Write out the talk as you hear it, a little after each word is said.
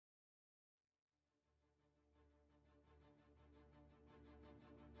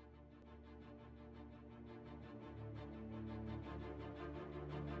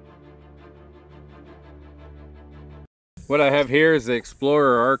What I have here is the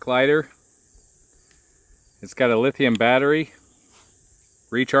Explorer arc lighter. It's got a lithium battery,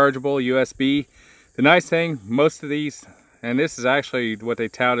 rechargeable USB. The nice thing, most of these, and this is actually what they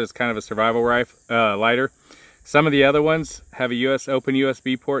tout as kind of a survival lighter. Some of the other ones have a open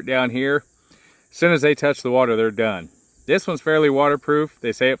USB port down here. As soon as they touch the water, they're done. This one's fairly waterproof.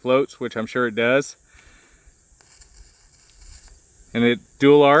 They say it floats, which I'm sure it does. And it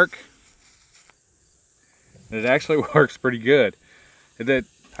dual arc. And it actually works pretty good.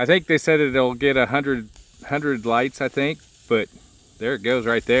 I think they said it'll get 100 lights, I think, but there it goes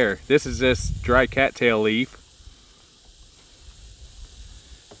right there. This is just dry cattail leaf.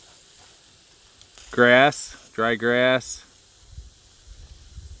 Grass, dry grass.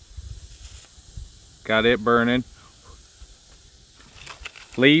 Got it burning.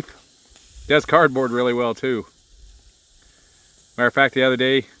 Leaf. Does cardboard really well too. Matter of fact, the other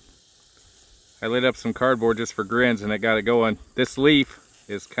day I lit up some cardboard just for grins and it got it going. This leaf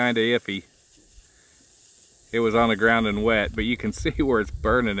is kind of iffy. It was on the ground and wet, but you can see where it's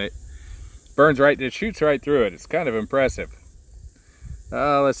burning it. Burns right, it shoots right through it. It's kind of impressive.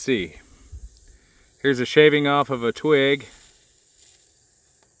 Let's see. Here's a shaving off of a twig.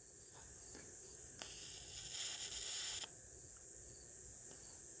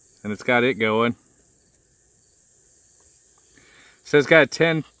 And it's got it going. So it's got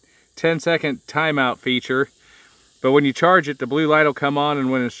a 10-second timeout feature, but when you charge it, the blue light will come on,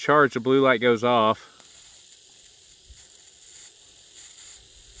 and when it's charged, the blue light goes off.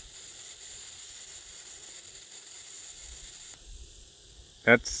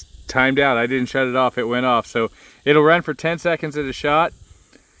 That's timed out. I didn't shut it off, it went off. So it'll run for 10 seconds at a shot.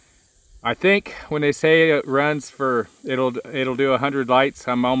 I think when they say it runs for, it'll do 100 lights,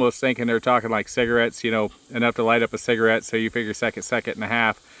 I'm almost thinking they're talking like cigarettes, you know, enough to light up a cigarette, so you figure second and a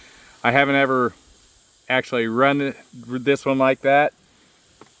half. I haven't ever actually run this one like that.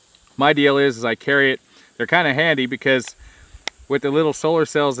 My deal is I carry it, they're kind of handy because with the little solar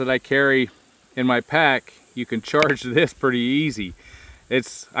cells that I carry in my pack, you can charge this pretty easy.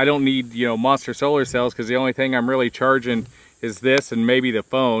 I don't need, you know, monster solar cells, because the only thing I'm really charging is this and maybe the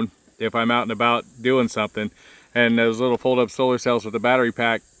phone if I'm out and about doing something. And those little fold-up solar cells with the battery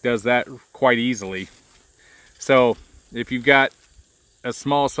pack does that quite easily. So if you've got a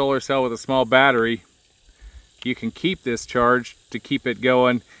small solar cell with a small battery, you can keep this charged to keep it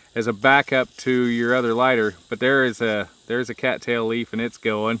going as a backup to your other lighter. But there's a cattail leaf and it's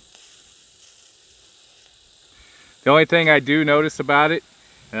going. The only thing I do notice about it,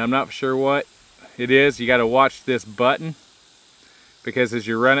 and I'm not sure what it is, you got to watch this button, because as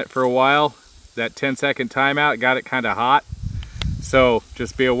you run it for a while, that 10-second timeout got it kind of hot. So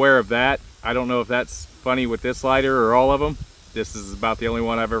just be aware of that. I don't know if that's funny with this lighter or all of them. This is about the only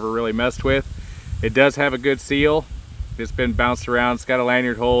one I've ever really messed with. It does have a good seal. It's been bounced around. It's got a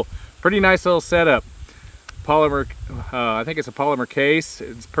lanyard hole. Pretty nice little setup. Polymer, I think it's a polymer case.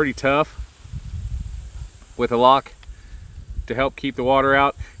 It's pretty tough, with a lock to help keep the water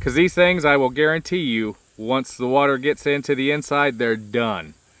out. Because these things, I will guarantee you, once the water gets into the inside, they're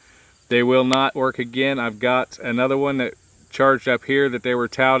done. They will not work again. I've got another one that charged up here that they were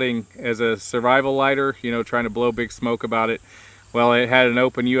touting as a survival lighter, you know, trying to blow big smoke about it. Well, it had an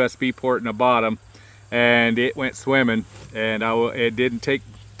open USB port in the bottom, and it went swimming, and it didn't take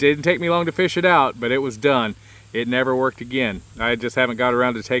me long to fish it out, but it was done. It never worked again. I just haven't got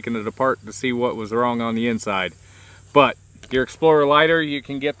around to taking it apart to see what was wrong on the inside. But your Explorer lighter, you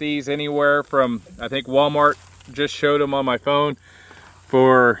can get these anywhere from, I think Walmart just showed them on my phone,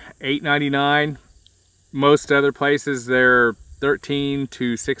 for $8.99. Most other places they're $13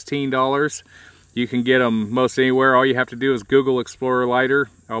 to $16. You can get them most anywhere. All you have to do is Google Explorer lighter.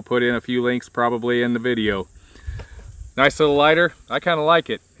 I'll put in a few links probably in the video. Nice little lighter. I kind of like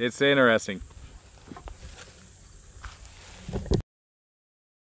it. It's interesting.